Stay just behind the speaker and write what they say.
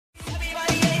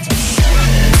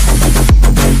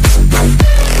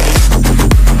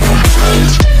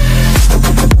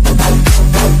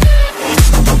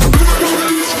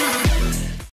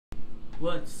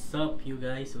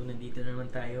So nandito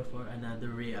naman tayo for another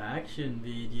reaction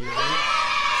video.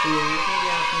 So yung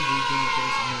reaction video na to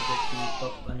is another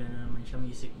kpop, ano na naman siya,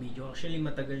 music video. Actually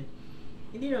matagal,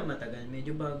 hindi naman matagal,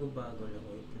 medyo bago-bago lang.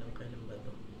 Wait lang, kailan ba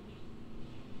to?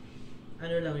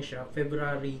 Ano lang siya,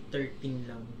 February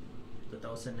 13 lang,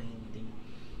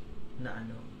 2019 na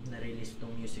na-release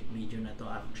tong music video na to.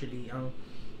 Actually, ang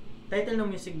title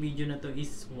ng music video na to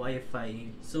is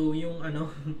Wifi. So yung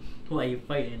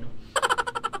Wifi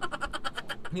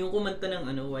yung kumanta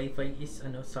ng Wifi is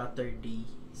Saturday.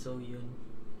 So yun.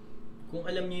 Kung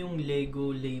alam niyo yung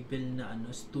Lego label na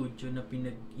studio na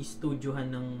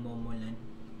pinag-studyohan ng Momoland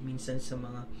minsan sa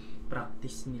mga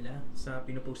practice nila, sa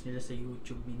pinopost nila sa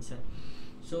YouTube minsan.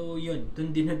 So yun,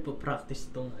 dun din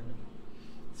nagpo-practice tong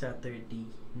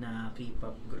Saturday na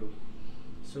K-pop group.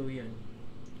 So yun.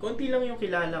 Konti lang yung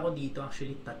kilala ko dito,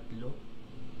 actually tatlo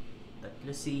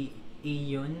si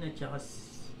Aeon at saka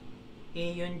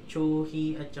Aeon,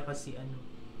 Chohi at saka si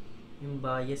yung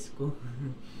bias ko.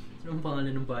 Anong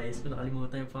pangalan ng bias ko?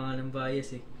 Nakalimutan yung pangalan ng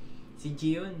bias eh. Si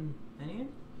Jion. Ano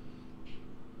yun?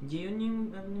 Jion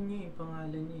yung niya eh,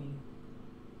 pangalan niya eh.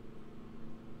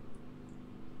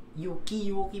 Yuki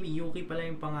pala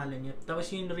yung pangalan niya. Tapos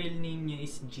yung real name niya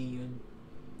is Jion.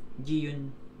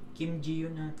 Kim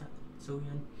Jion ata. So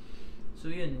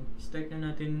yun. Start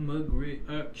na natin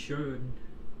mag-reaction.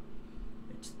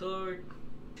 Let's start.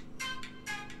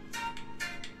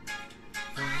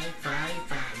 Wifi.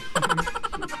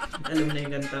 Alam na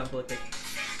yung kanta po, tek.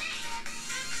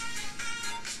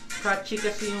 Catchy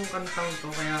kasi yung kantang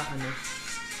to, kaya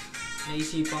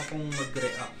naisipan kong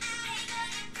mag-react.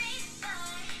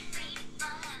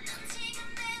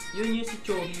 Yun si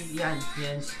Chohi. Yan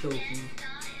si Chohi.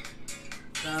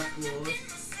 Tapos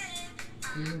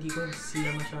hindi ko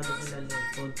sila masyado kilala,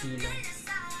 konti lang.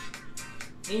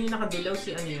 Yung nakadilaw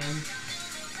si yan,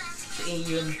 si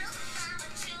Aeon.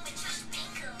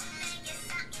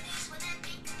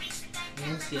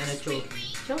 Yan si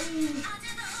Chohi.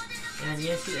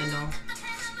 Yan si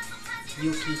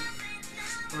Yuki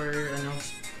or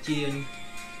Jion.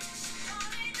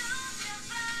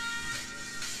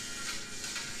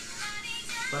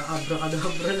 Parang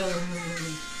abra-kadabra lang.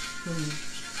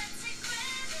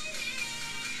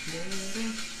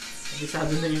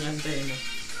 Abisado na yung kanta eh, no?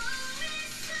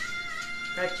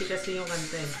 Catchy kasi yung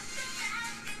kanta eh.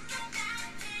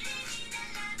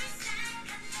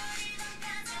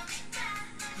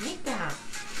 Makeup!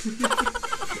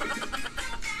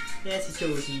 Yan si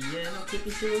Chohi. Yan ang cute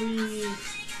ni Chohi.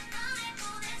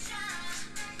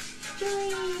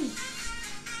 Chohi!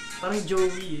 Parang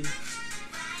Joey eh.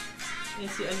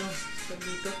 Yan si sabi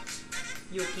dito,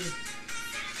 Yuki.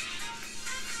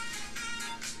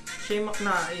 Siya yung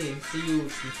maknae eh, si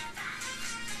Yuki.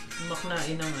 Yung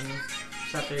maknae ng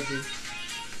Saturday.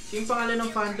 So yung pangalan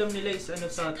ng fandom nila is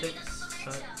Sunday.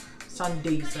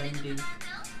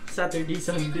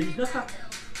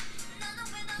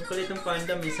 Yung kulit ng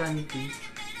fandom is Sunday.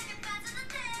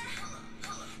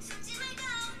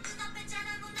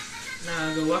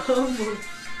 Nagawa mo.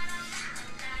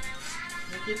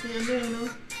 Nakit niya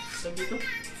sabi ko.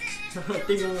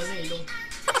 Tingnan mo ilong.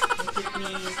 Nakit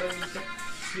ni dito.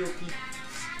 Yuki.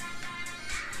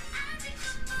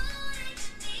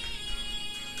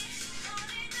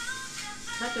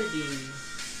 Saturday.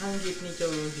 Ang gift ni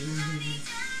Chohi.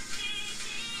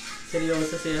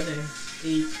 Seryoso si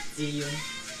Aeon.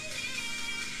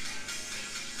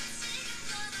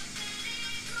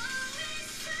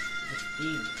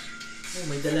 Oh,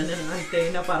 may dala na ng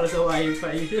antena para sa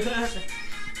Wifi.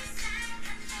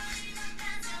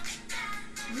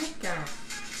 Makeup.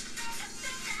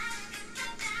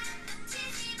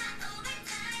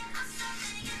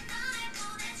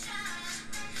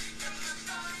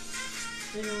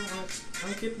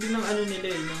 Ang cute din ng nila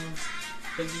eh, ng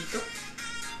dito,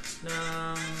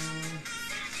 ng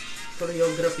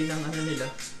choreography ng nila,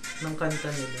 ng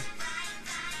kanta nila.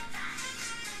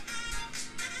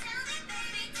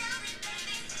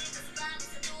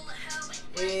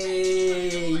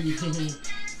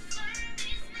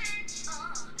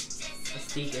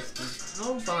 Astig.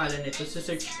 Ano ang pangalan nito?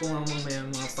 Search ko nga mamaya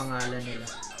mga pangalan nila.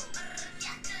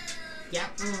 Yeah.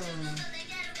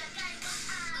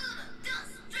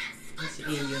 Si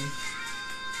Aeon,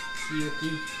 si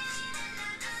Yuki,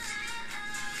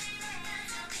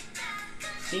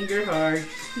 Finger Heart,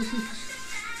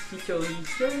 si Chohi.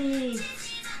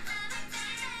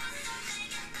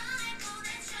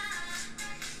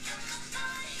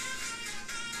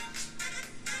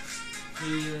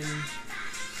 Aeon.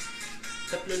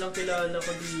 Tatlo lang kilala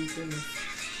ko dito.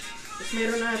 Tapos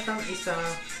meron na atang isa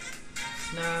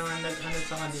na nag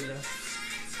sa kanila.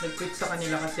 nag-quit sa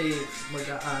kanila kasi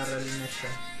mag-aaral na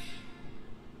siya.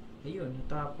 Ayun,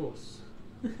 tapos.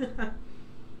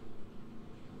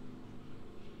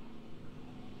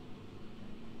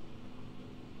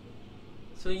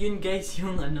 So yun guys,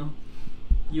 yung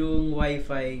yung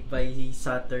Wifi by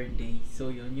Saturday. So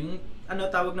yun, yung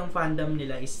tawag ng fandom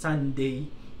nila is Sunday.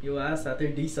 Diba?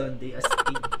 Saturday, Sunday,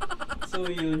 astig. So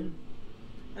yun.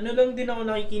 Lang din ako,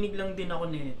 nakikinig lang din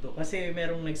ako nito. Kasi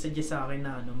merong nagsuggest sa akin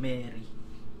na Mary.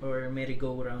 Or Merry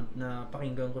Go Round na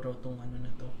pakinggan ko raw tong na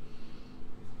to.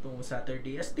 Tong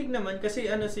Saturday. Astig naman kasi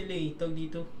sila tawag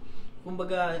dito.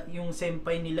 Kumbaga, yung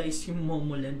senpai nila is yung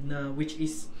Momoland na which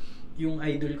is yung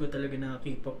idol ko talaga na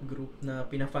K-pop group na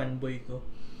pina-fanboy ko.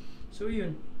 So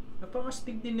yun,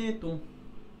 napakastig din nito.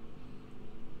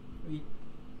 Wait.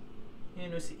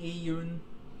 Yan si Aeon.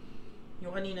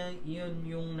 Yung kanina, yun,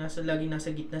 yung laging nasa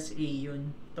gitna si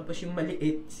Aeon. Tapos yung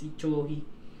maliit, si Chohi.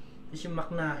 Tapos yung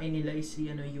maknae nila is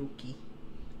si Yuki.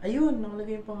 Ayun,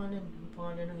 nakalagay yung pangalan. Yung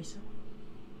pangalan ng isa.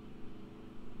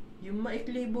 Yung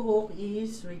maikli buhok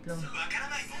is, wait lang.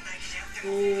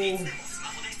 Oh.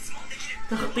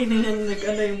 Nakatingin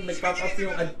yung nag-pop up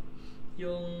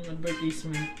yung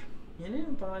advertisement. Yan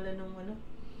yung pangalan ng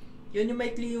Yun yung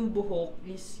maikli yung buhok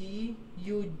is si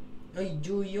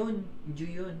Juyon.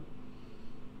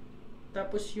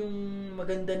 Tapos yung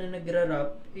maganda na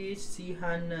nagra-rap is si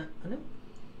Haniel.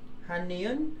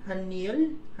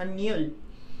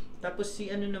 Tapos si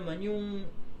naman yung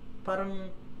parang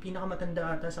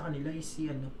pinakamatanda ata sa kanila is si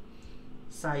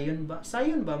Sion ba?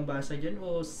 Sion ba ang basa dyan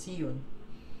o Sion?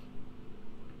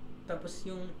 Tapos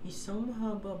yung isang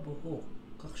mahaba buhok.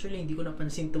 Actually hindi ko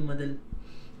napansin itong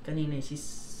kanina si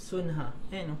Sunha.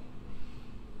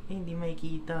 Hindi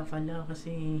makikita pala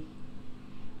kasi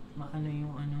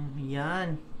yung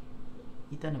yan.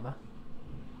 Kita na ba?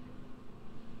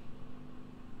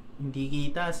 Hindi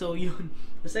kita. So yun.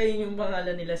 Basta yun yung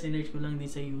pangalan nila. Sinearch ko lang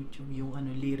din sa YouTube yung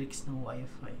lyrics ng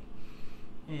Wifi.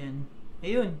 Ayan.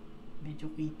 Ayun. Medyo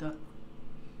kita.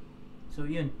 So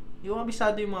yun. Hindi ko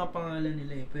kabisado yung mga pangalan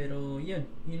nila pero yun.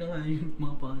 Yun na nga yung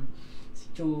mga pangalan. Si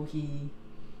Chohi,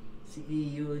 si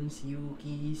Aeon, si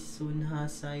Yuki, Sunha,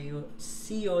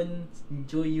 Sion,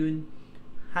 Joyun,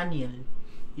 Haniel.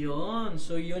 Yun.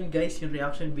 So yun guys, yung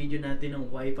reaction video natin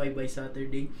ng Wifi by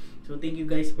Saturday. So thank you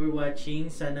guys for watching.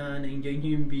 Sana na-enjoy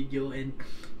nyo yung video and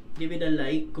give it a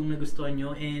like kung nagustuhan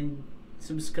nyo and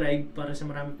subscribe para sa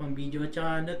marami pang video at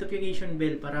saka notification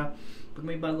bell para pag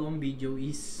may bago akong video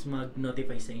is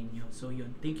mag-notify sa inyo. So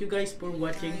yun. Thank you guys for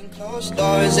watching.